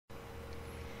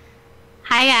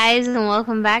Hi guys, and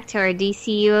welcome back to our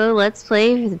DCUO Let's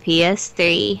Play for the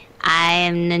PS3. I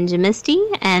am Ninja Misty,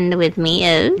 and with me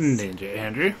is... Ninja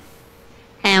Andrew.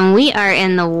 And we are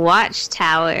in the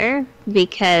Watchtower,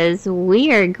 because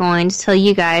we are going to tell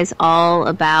you guys all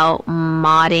about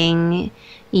modding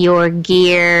your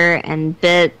gear, and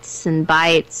bits, and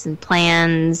bytes, and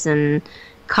plans, and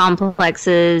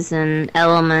complexes, and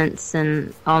elements,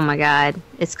 and oh my god,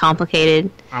 it's complicated.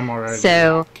 I'm already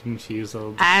confused.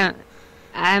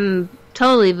 I'm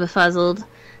totally befuzzled,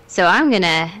 so I'm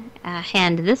gonna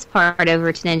hand this part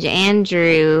over to Ninja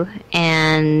Andrew,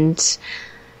 and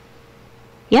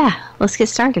yeah, let's get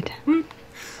started.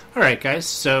 Alright guys,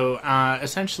 so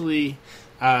essentially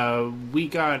we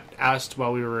got asked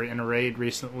while we were in a raid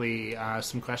recently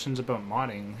some questions about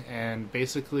modding, and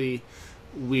basically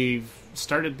we've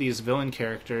started these villain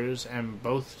characters, and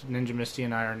both Ninja Misty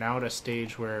and I are now at a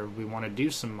stage where we want to do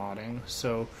some modding,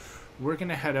 so we're going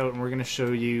to head out and we're going to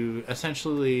show you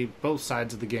essentially both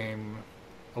sides of the game,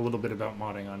 a little bit about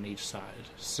modding on each side.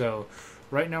 So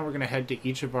right now we're going to head to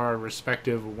each of our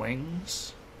respective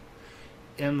wings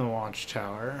in the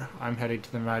Watchtower. I'm heading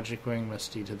to the Magic Wing,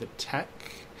 Misty to the Tech.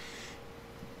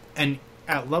 And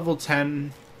at level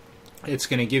 10, it's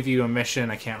going to give you a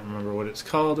mission. I can't remember what it's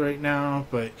called right now,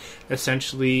 but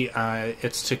essentially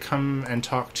it's to come and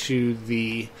talk to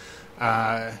the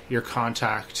your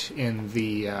contact in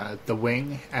the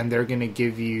wing, and they're going to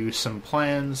give you some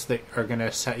plans that are going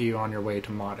to set you on your way to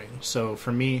modding. So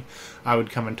for me, I would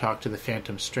come and talk to the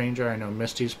Phantom Stranger. I know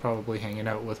Misty's probably hanging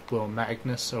out with Will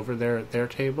Magnus over there at their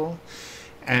table,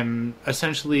 and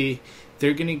essentially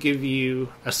they're going to give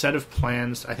you a set of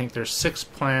plans. I think there's 6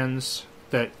 plans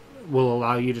that will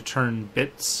allow you to turn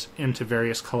bits into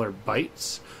various color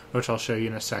bytes, which I'll show you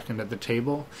in a second at the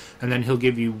table, and then he'll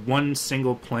give you one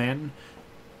single plan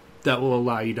that will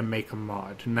allow you to make a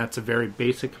mod, and that's a very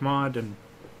basic mod and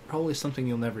probably something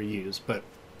you'll never use, but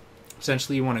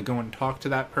essentially you want to go and talk to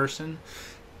that person,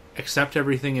 accept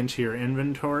everything into your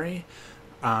inventory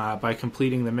by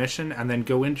completing the mission, and then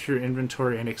go into your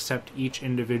inventory and accept each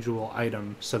individual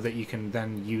item so that you can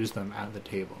then use them at the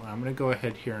table. And I'm going to go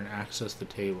ahead here and access the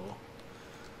table.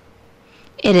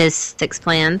 It is 6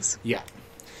 plans. Yeah.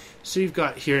 So you've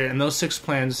got here, and those 6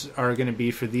 plans are going to be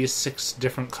for these 6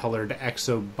 different colored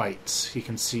exo bytes you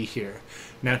can see here.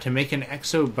 Now to make an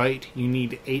exo byte, you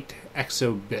need 8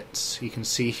 exo bits. You can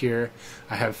see here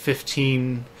I have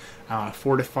 15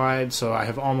 fortified, so I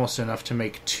have almost enough to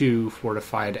make 2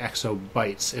 fortified exo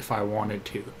bytes if I wanted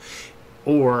to.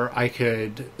 Or I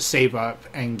could save up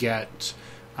and get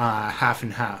half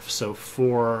and half, so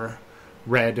 4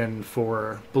 red and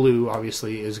 4 blue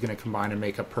obviously is going to combine and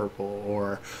make a purple,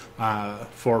 or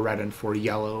 4 red and 4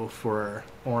 yellow for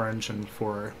orange, and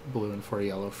 4 blue and 4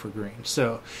 yellow for green.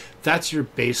 So that's your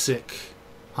basic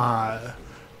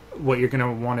what you're going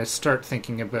to want to start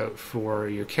thinking about for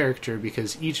your character,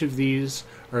 because each of these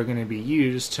are going to be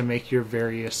used to make your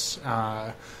various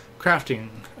crafting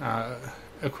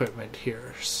equipment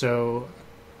here. So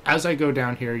as I go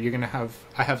down here, you're going to have,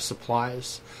 I have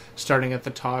supplies starting at the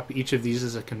top. Each of these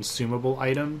is a consumable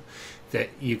item that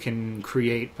you can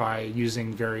create by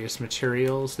using various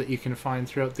materials that you can find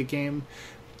throughout the game.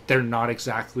 They're not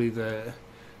exactly the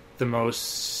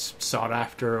most sought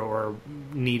after or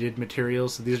needed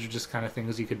materials, so these are just kind of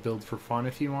things you could build for fun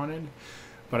if you wanted.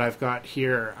 But I've got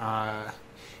here,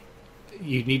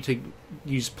 you need to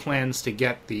use plans to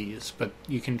get these, but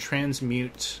you can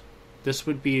transmute. This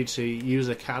would be to use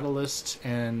a catalyst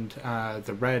and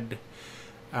the red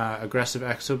aggressive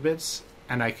exobits,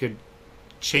 and I could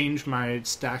change my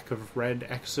stack of red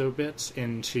exobits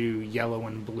into yellow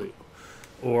and blue.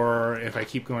 Or if I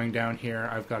keep going down here,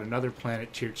 I've got another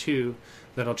planet tier 2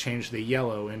 that'll change the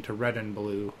yellow into red and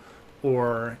blue.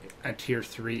 Or at tier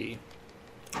 3,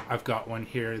 I've got one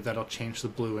here that'll change the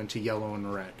blue into yellow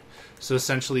and red. So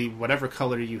essentially, whatever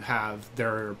color you have,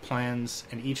 there are plans,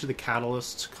 and each of the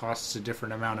catalysts costs a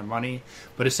different amount of money,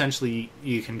 but essentially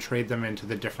you can trade them into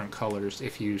the different colors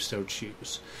if you so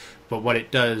choose. But what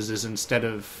it does is, instead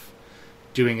of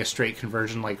doing a straight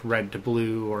conversion like red to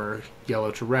blue or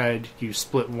yellow to red, you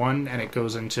split one and it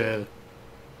goes into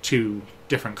 2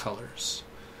 different colors.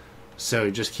 So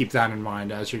just keep that in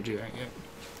mind as you're doing it.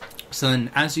 So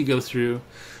then as you go through,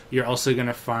 you're also going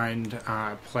to find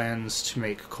plans to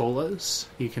make colas.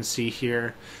 You can see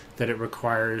here that it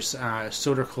requires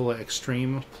Soda Cola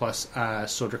Extreme plus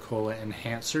Soda Cola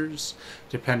Enhancers.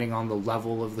 Depending on the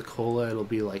level of the cola, it'll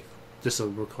be like, this will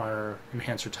require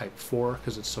Enhancer Type 4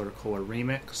 because it's Soda Cola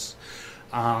Remix.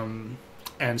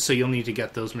 And so you'll need to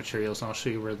get those materials, and I'll show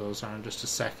you where those are in just a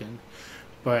second.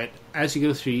 But as you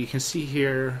go through, you can see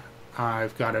here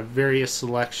I've got a various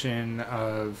selection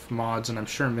of mods, and I'm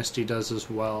sure Misty does as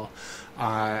well.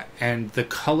 And the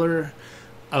color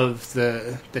of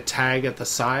the tag at the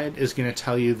side is going to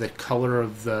tell you the color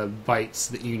of the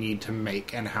bytes that you need to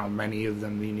make and how many of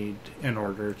them you need in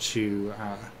order to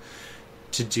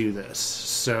do this.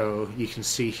 So you can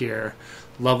see here,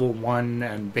 level 1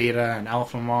 and beta and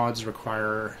alpha mods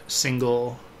require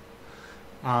single,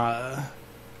 level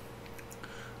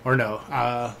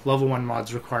 1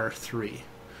 mods require 3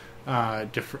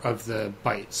 of the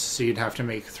bytes. So you'd have to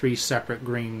make 3 separate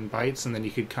green bytes, and then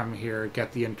you could come here,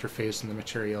 get the interface and the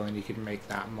material, and you could make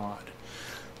that mod.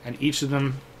 And each of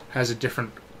them has a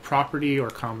different property or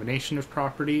combination of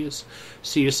properties,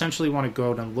 so you essentially want to go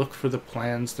out and look for the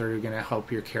plans that are going to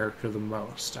help your character the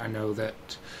most. I know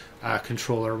that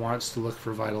controller wants to look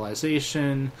for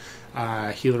vitalization,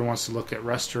 healer wants to look at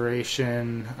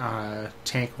restoration,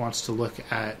 tank wants to look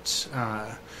at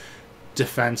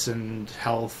defense and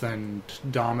health and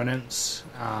dominance,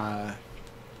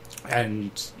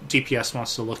 and DPS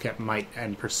wants to look at might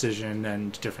and precision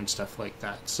and different stuff like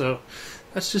that. So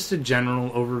that's just a general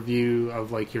overview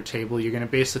of like your table. You're going to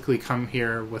basically come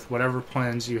here with whatever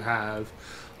plans you have,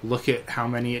 look at how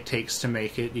many it takes to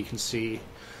make it. You can see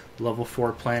level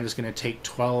 4 plan is going to take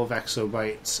 12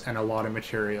 exobytes and a lot of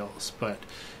materials, but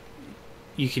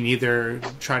you can either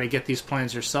try to get these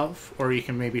plans yourself, or you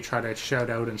can maybe try to shout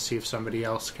out and see if somebody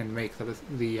else can make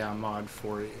the mod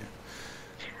for you.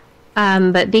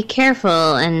 But be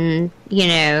careful, and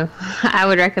I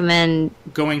would recommend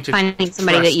finding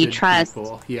somebody that you trust.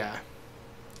 People. Yeah,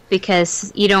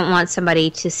 because you don't want somebody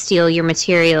to steal your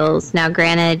materials. Now,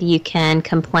 granted, you can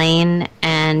complain,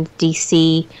 and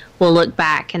DC will look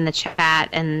back in the chat,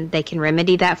 and they can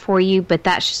remedy that for you. But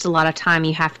that's just a lot of time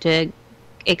you have to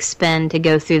expend to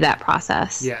go through that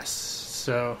process. Yes,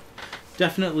 so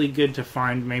definitely good to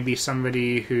find maybe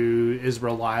somebody who is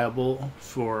reliable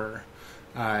for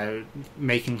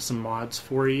making some mods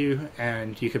for you,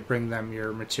 and you could bring them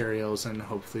your materials and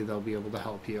hopefully they'll be able to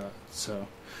help you out. So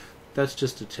that's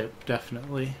just a tip,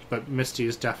 definitely. But Misty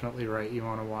is definitely right. You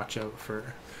want to watch out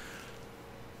for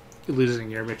losing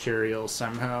your materials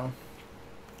somehow.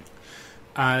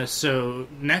 So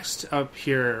next up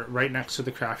here, right next to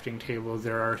the crafting table,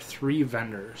 there are 3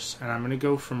 vendors, and I'm going to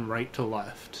go from right to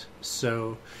left.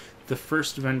 So the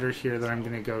first vendor here that I'm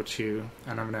going to go to,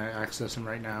 and I'm going to access him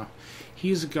right now,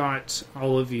 he's got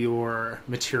all of your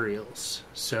materials.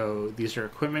 So these are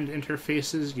equipment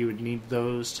interfaces. You would need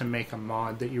those to make a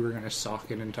mod that you were going to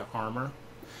socket into armor.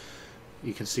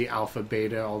 You can see alpha,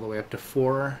 beta, all the way up to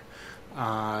 4,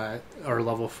 or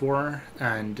level 4,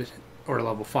 or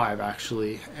level 5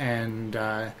 actually, and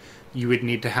you would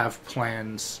need to have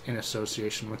plans in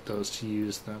association with those to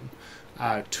use them.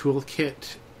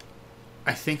 Toolkit,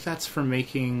 I think that's for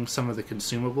making some of the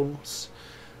consumables.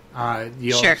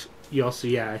 Sure. You also,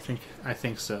 yeah, I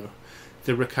think so.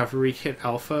 The recovery kit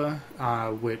alpha,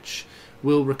 which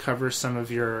will recover some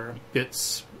of your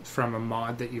bits from a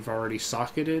mod that you've already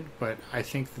socketed, but I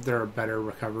think that there are better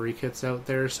recovery kits out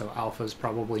there, so alpha is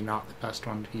probably not the best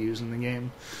one to use in the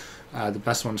game. The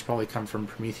best ones probably come from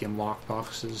Promethean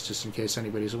lockboxes, just in case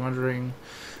anybody's wondering.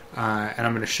 And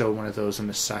I'm going to show one of those in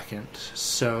a second.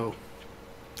 So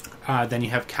then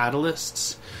you have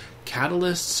catalysts.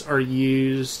 Catalysts are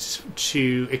used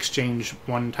to exchange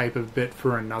one type of bit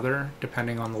for another,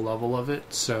 depending on the level of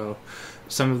it. So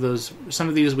some of these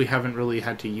we haven't really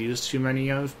had to use too many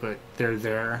of, but they're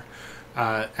there.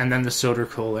 And then the soda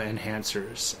cola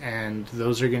enhancers, and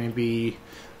those are going to be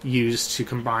used to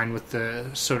combine with the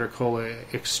soda cola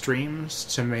extremes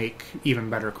to make even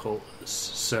better colas.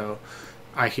 So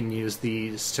I can use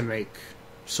these to make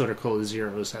soda cola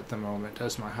zeros at the moment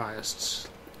as my highest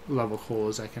level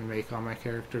colas I can make on my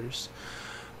characters.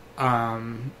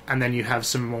 And then you have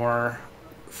 4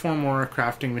 more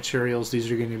crafting materials.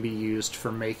 These are going to be used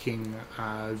for making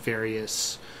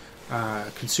various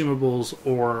consumables,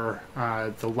 or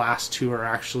the last 2 are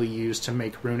actually used to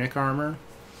make runic armor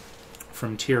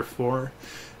from tier 4,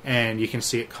 and you can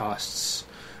see it costs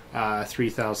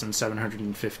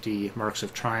 3,750 marks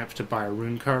of triumph to buy a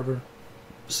rune carver,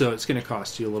 so it's going to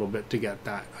cost you a little bit to get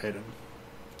that item.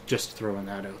 Just throwing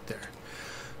that out there.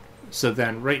 So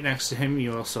then right next to him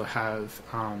you also have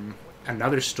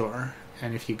another store,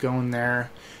 and if you go in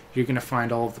there you're going to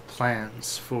find all of the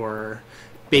plans for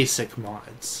basic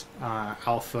mods,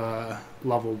 alpha,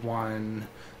 level 1,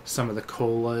 some of the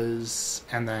colas,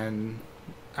 and then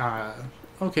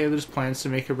okay, there's plans to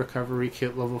make a recovery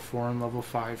kit level 4 and level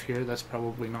 5 here. That's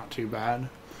probably not too bad.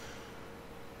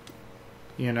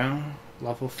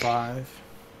 Level 5.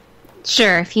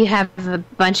 Sure, if you have a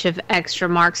bunch of extra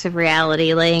marks of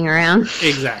reality laying around.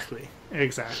 Exactly.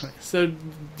 Exactly. So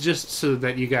just so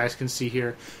that you guys can see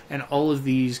here, and all of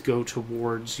these go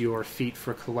towards your feat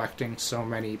for collecting so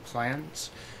many plans,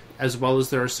 as well as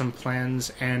there are some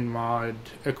plans and mod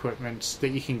equipment that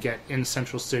you can get in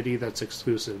Central City that's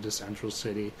exclusive to Central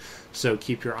City. So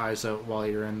keep your eyes out while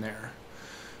you're in there.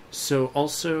 So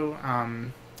also,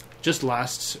 just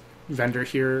last vendor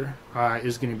here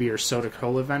is going to be your soda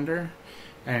cola vendor,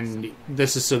 and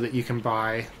this is so that you can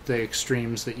buy the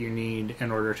extremes that you need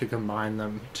in order to combine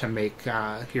them to make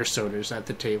your sodas at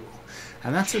the table.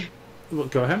 And that's a... Well,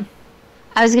 go ahead.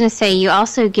 I was going to say, you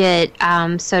also get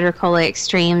soda cola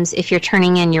extremes if you're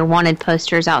turning in your wanted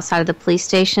posters outside of the police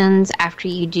stations after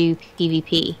you do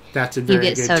PvP. That's a very good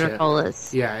You get soda tip.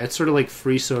 colas. Yeah, it's sort of like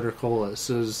free soda colas.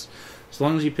 So as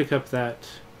long as you pick up that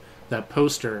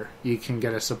poster, you can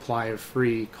get a supply of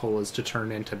free colas to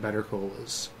turn into better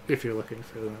colas if you're looking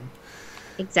for them.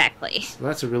 Exactly. So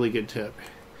that's a really good tip.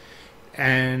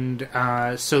 And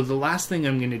so the last thing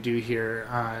I'm going to do here,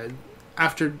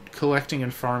 after collecting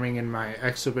and farming in my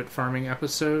Exobit farming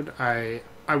episode, I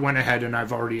went ahead and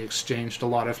I've already exchanged a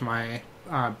lot of my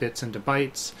bits into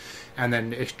bytes, and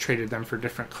then traded them for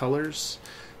different colors,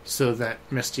 so that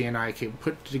Misty and I can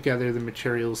put together the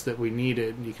materials that we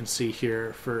needed. You can see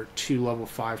here for 2 level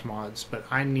 5 mods, but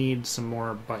I need some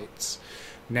more bytes.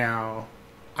 Now,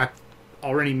 I've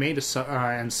already made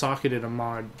and socketed a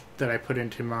mod that I put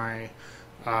into my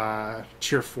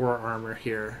tier 4 armor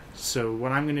here. So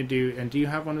what I'm going to do, and do you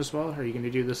have one as well? Are you going to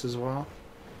do this as well?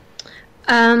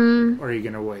 Or are you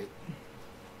going to wait?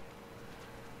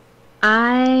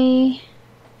 I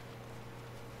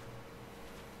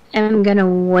am going to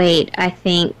wait, I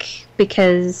think,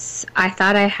 because I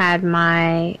thought I had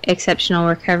my exceptional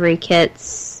recovery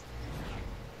kits,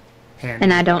 Handy.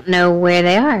 and I don't know where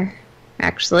they are,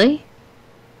 actually.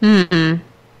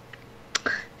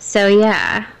 So,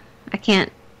 yeah, I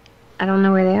don't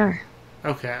know where they are.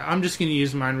 Okay, I'm just going to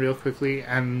use mine real quickly,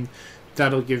 and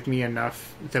that'll give me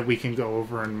enough that we can go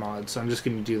over in mods. So I'm just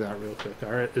going to do that real quick.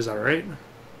 All right, is that all right?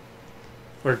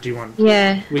 Or do you want...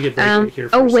 Yeah. We could break it here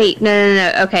for Oh, a wait. second.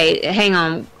 No. Okay, hang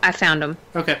on. I found them.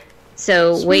 Okay.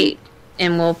 So, Sweet. wait,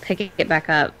 and we'll pick it back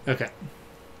up. Okay.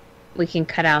 We can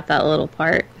cut out that little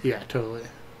part. Yeah, totally.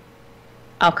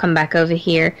 I'll come back over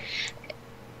here.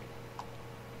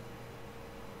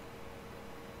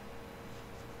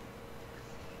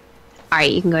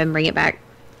 Alright, you can go ahead and bring it back.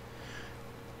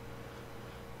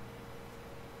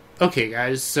 Okay,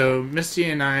 guys, so Misty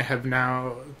and I have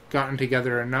now gotten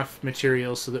together enough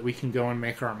material so that we can go and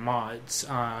make our mods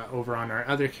over on our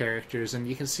other characters. And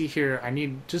you can see here, I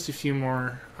need just a few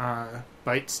more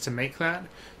bytes to make that.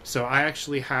 So I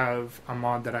actually have a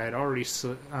mod that I had already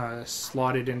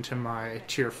slotted into my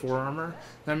tier 4 armor.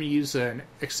 Let me use an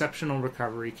exceptional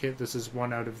recovery kit. This is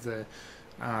one out of the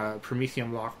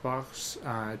Prometheum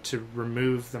lockbox to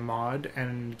remove the mod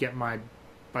and get my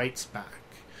bytes back.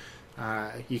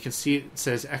 You can see it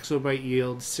says exobyte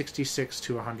yield 66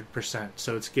 to 100%.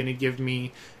 So it's going to give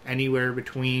me anywhere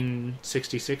between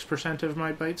 66% of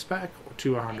my bytes back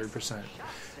to 100%.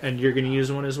 And you're going to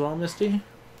use one as well, Misty?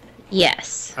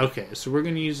 Yes. Okay, so we're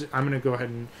going to use... I'm going to go ahead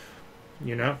and,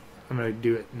 I'm going to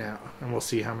do it now. And we'll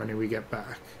see how many we get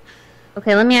back.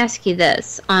 Okay, let me ask you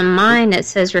this. On mine, it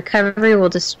says recovery will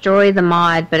destroy the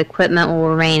mod, but equipment will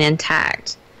remain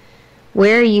intact.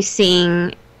 Where are you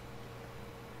seeing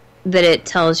that it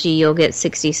tells you you'll get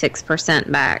 66%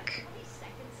 back?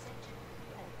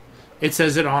 It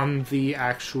says it on the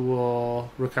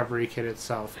actual recovery kit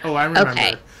itself. Oh, I remember.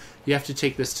 Okay. You have to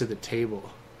take this to the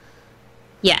table.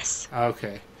 Yes.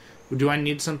 Okay. Do I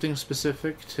need something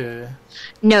specific to...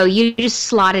 No, you just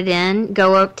slot it in,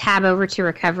 go up, tab over to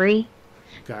recovery,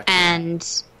 Gotcha.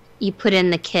 and you put in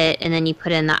the kit, and then you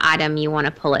put in the item you want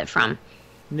to pull it from.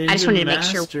 Ninja I just wanted to make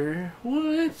Master. sure.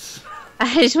 What?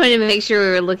 I just wanted to make sure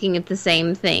we were looking at the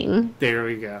same thing. There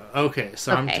we go. Okay,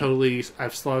 so Okay.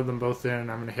 I've slotted them both in,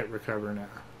 and I'm going to hit recover now.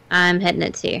 I'm hitting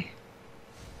it too.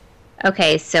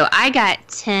 Okay, so I got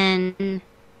 10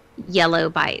 yellow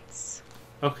bytes.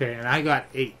 Okay, and I got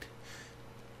 8.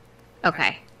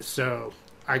 Okay. So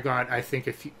I got, I think,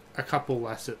 a couple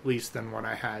less at least than what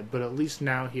I had. But at least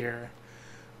now here,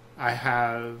 I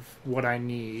have what I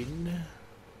need.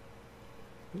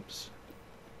 Oops.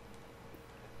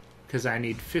 Because I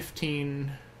need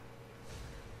 15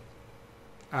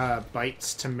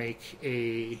 bytes to make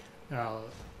a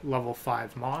level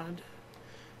 5 mod.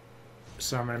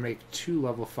 So I'm going to make 2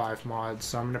 level 5 mods.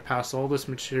 So I'm going to pass all this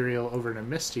material over to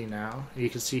Misty now. You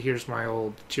can see here's my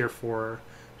old tier 4.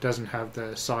 Doesn't have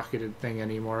the socketed thing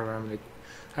anymore.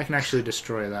 I can actually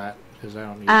destroy that because I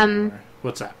don't need it anymore.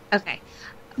 What's that? Okay.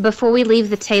 Before we leave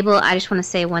the table, I just want to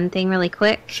say one thing really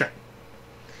quick. Sure.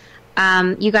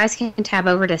 You guys can tab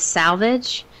over to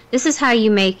salvage. This is how you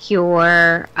make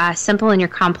your simple and your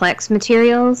complex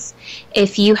materials.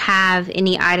 If you have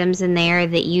any items in there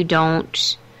that you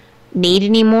don't need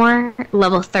anymore,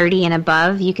 level 30 and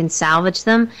above, you can salvage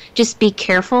them. Just be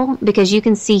careful, because you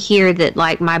can see here that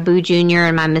like my Boo Jr.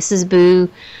 and my Mrs. Boo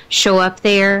show up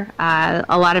there.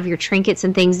 A lot of your trinkets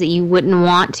and things that you wouldn't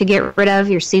want to get rid of,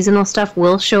 your seasonal stuff,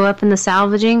 will show up in the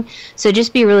salvaging. So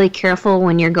just be really careful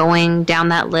when you're going down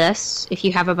that list. If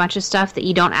you have a bunch of stuff, that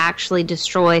you don't actually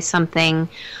destroy something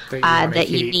that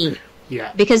you need.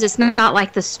 Yeah. Because it's not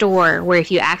like the store where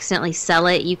if you accidentally sell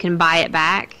it, you can buy it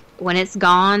back. When it's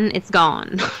gone, it's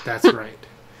gone. That's right.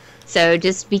 So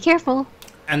just be careful.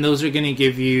 And those are going to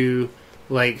give you,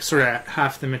 like, sort of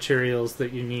half the materials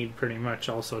that you need pretty much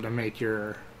also to make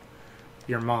your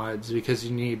mods, because you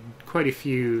need quite a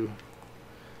few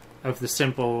of the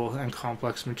simple and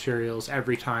complex materials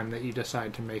every time that you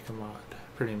decide to make a mod,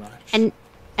 pretty much.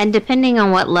 And depending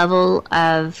on what level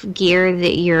of gear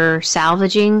that you're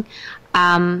salvaging,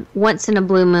 once in a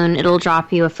blue moon, it'll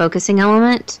drop you a focusing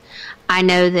element. I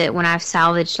know that when I've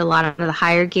salvaged a lot of the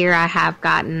higher gear, I have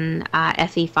gotten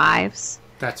FE5s.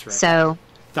 That's right. So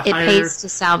it pays to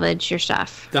salvage your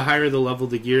stuff. The higher the level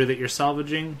of the gear that you're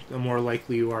salvaging, the more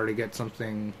likely you are to get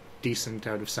something decent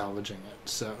out of salvaging it.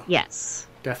 So yes,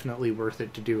 definitely worth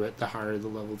it to do it the higher the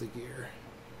level of the gear.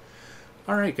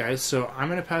 Alright guys, so I'm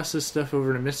going to pass this stuff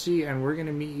over to Misty, and we're going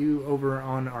to meet you over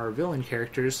on our villain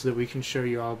characters so that we can show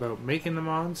you all about making the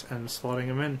mods and slotting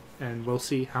them in. And we'll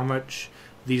see how much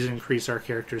these increase our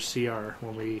character's CR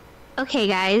when we... Okay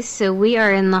guys, so we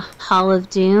are in the Hall of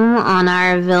Doom on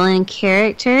our villain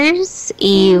characters,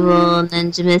 Evil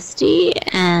Ninja Misty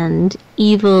and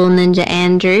Evil Ninja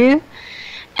Andrew.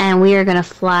 And we are going to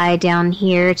fly down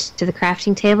here to the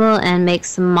crafting table and make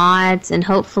some mods, and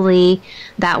hopefully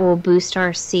that will boost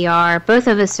our CR. Both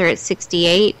of us are at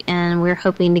 68, and we're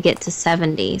hoping to get to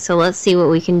 70. So let's see what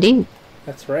we can do.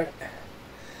 That's right.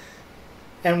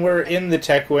 And we're in the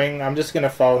tech wing. I'm just going to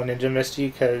follow Ninja Misty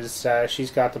because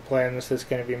she's got the plans that's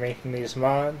going to be making these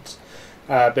mods.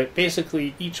 But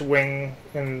basically, each wing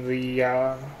in the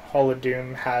Hall of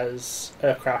Doom has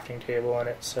a crafting table in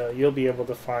it, so you'll be able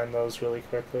to find those really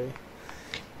quickly.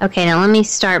 Okay, now let me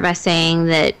start by saying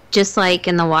that just like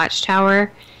in the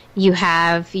Watchtower, you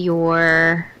have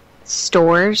your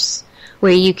stores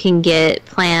where you can get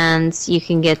plans, you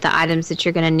can get the items that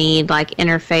you're going to need, like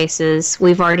interfaces.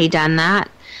 We've already done that.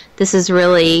 This is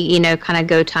really, kind of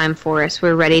go time for us.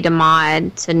 We're ready to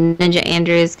mod. So Ninja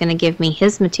Andrew is going to give me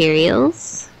his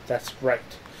materials. That's right.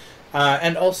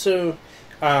 And also,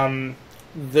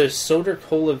 the Soda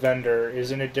Cola vendor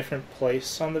is in a different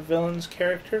place on the villain's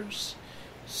characters.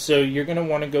 So you're going to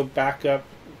want to go back up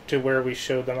to where we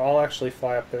showed them. I'll actually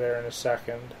fly up there in a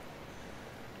second.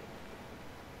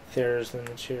 There's the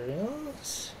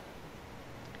materials.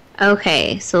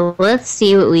 Okay, so let's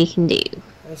see what we can do.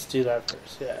 Let's do that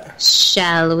first, yeah.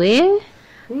 Shall we?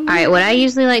 Alright, what I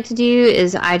usually like to do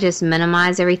is I just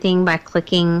minimize everything by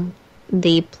clicking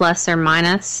the plus or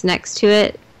minus next to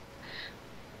it.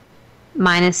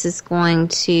 Minus is going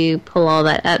to pull all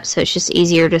that up, so it's just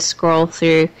easier to scroll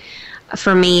through.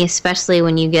 For me, especially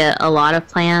when you get a lot of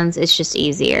plans, it's just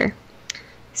easier.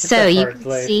 So you can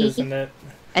see, isn't it?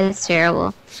 It's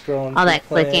terrible. Scrolling all that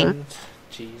clicking.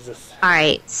 Jesus.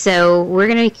 Alright, so we're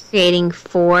going to be creating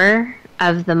 4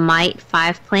 of the Might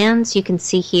 5 plans. You can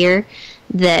see here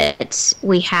that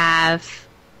we have,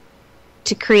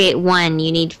 to create 1,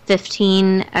 you need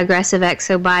 15 aggressive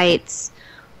exobytes,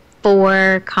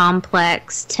 4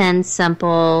 complex, 10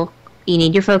 simple. You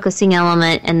need your focusing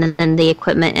element, and then the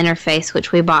equipment interface,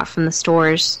 which we bought from the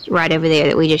stores right over there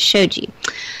that we just showed you.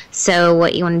 So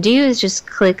what you want to do is just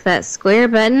click that square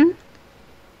button.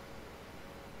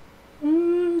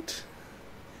 What?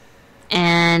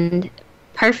 And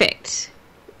perfect.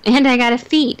 And I got a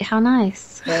feat. How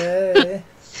nice. Hey.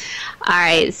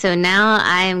 Alright, so now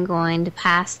I am going to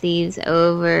pass these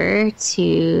over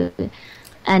to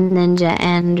a Ninja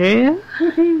Andrew.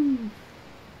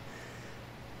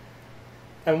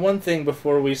 And one thing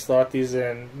before we slot these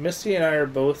in, Misty and I are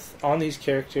both on these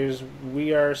characters.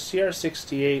 We are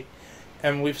CR68,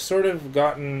 and we've sort of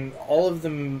gotten all of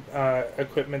the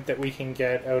equipment that we can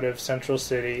get out of Central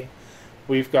City.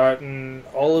 We've gotten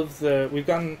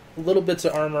little bits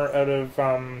of armor out of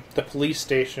the police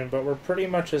station, but we're pretty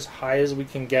much as high as we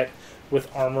can get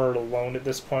with armor alone at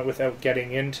this point without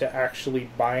getting into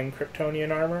actually buying Kryptonian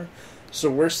armor.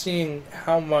 So we're seeing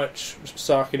how much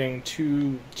socketing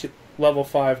to level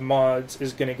 5 mods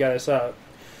is going to get us up.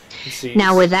 Let's see.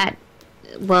 Now, with that,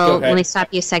 well, let me stop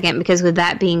you a second, because with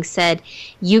that being said,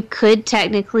 you could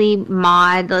technically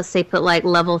mod, let's say put like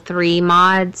level 3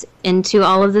 mods into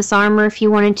all of this armor if you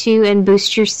wanted to and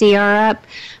boost your CR up,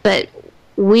 but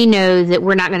we know that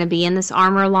we're not going to be in this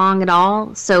armor long at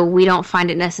all, so we don't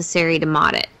find it necessary to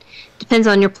mod it. Depends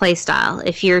on your playstyle.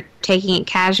 If you're taking it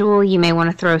casual, you may want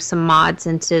to throw some mods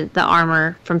into the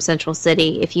armor from Central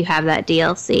City if you have that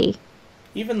DLC.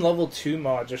 Even level 2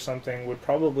 mods or something would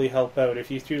probably help out. If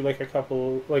you threw like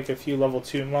a few level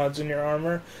 2 mods in your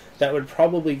armor, that would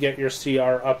probably get your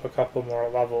CR up a couple more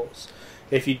levels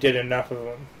if you did enough of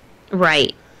them.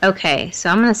 Right. Okay, so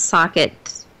I'm going to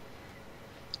socket.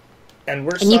 And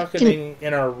we're socketing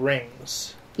in our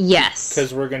rings. Yes.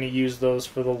 Because we're going to use those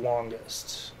for the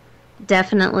longest.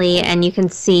 Definitely, and you can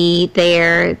see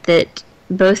there that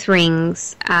both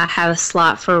rings have a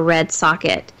slot for a red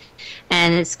socket.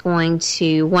 And it's one's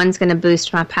going to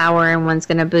boost my power and one's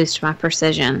going to boost my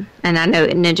precision. And I know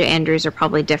Ninja Andrews are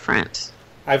probably different.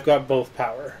 I've got both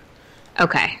power.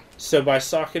 Okay. So by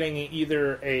socketing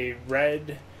either a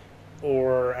red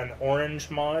or an orange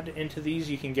mod into these,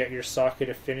 you can get your socket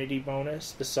affinity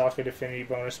bonus. The socket affinity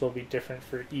bonus will be different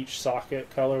for each socket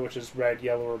color, which is red,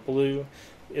 yellow, or blue.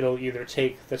 It'll either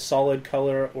take the solid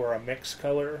color or a mixed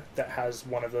color that has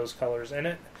one of those colors in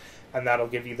it, and that'll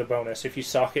give you the bonus. If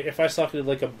I socketed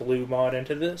like a blue mod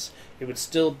into this, it would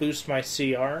still boost my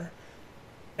CR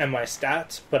and my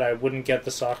stats, but I wouldn't get the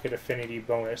socket affinity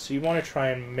bonus. So you want to try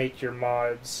and make your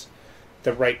mods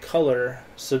the right color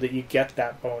so that you get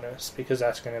that bonus, because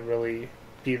that's going to really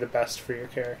be the best for your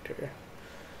character.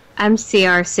 I'm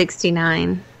CR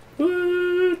 69.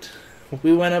 Woot!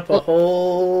 We went up a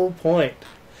whole point.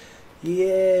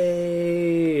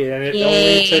 Yay! And it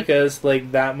only took us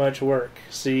like that much work.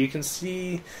 So you can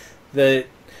see that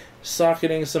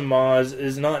socketing some mods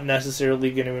is not necessarily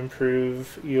going to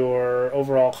improve your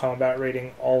overall combat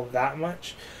rating all that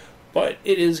much, but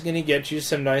it is going to get you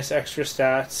some nice extra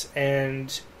stats,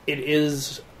 and it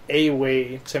is a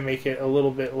way to make it a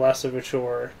little bit less of a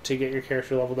chore to get your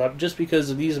character leveled up, just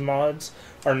because these mods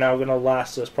are now going to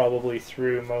last us probably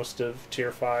through most of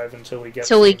Tier 5 until we get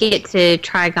to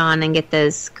Trigon and get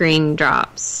those green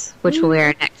drops, which will be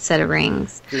our next set of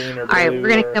rings. Green or blue. Alright, we're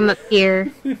going to come up here.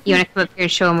 You want to come up here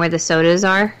and show them where the sodas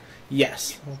are?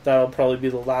 Yes. That'll probably be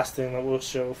the last thing that we'll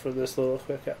show for this little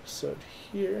quick episode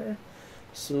here.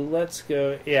 So let's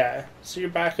go. Yeah. So you're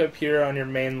back up here on your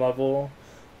main level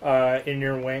in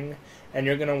your wing, and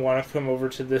you're going to want to come over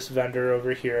to this vendor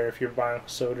over here if you're buying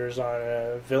sodas on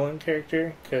a villain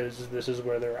character, because this is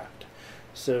where they're at.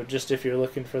 So just if you're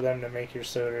looking for them to make your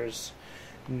sodas,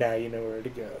 now you know where to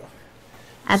go.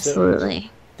 Absolutely. So,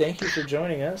 thank you for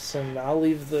joining us, and I'll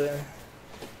leave the...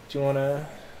 Do you want to...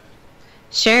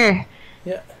 Sure.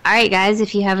 Yeah. Alright guys,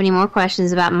 if you have any more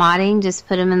questions about modding, just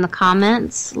put them in the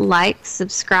comments. Like,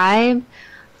 subscribe,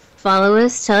 follow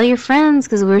us, tell your friends,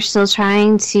 because we're still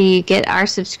trying to get our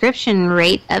subscription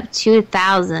rate up to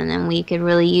 1,000, and we could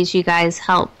really use you guys'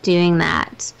 help doing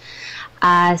that.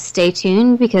 Stay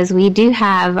tuned, because we do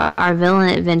have our villain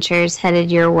adventures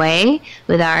headed your way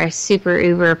with our super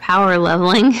uber power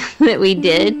leveling that we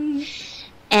did.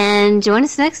 And join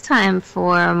us next time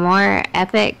for more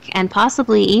epic and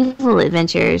possibly evil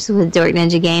adventures with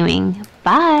DorkNinjaGaming.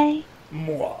 Bye!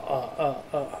 Mwah.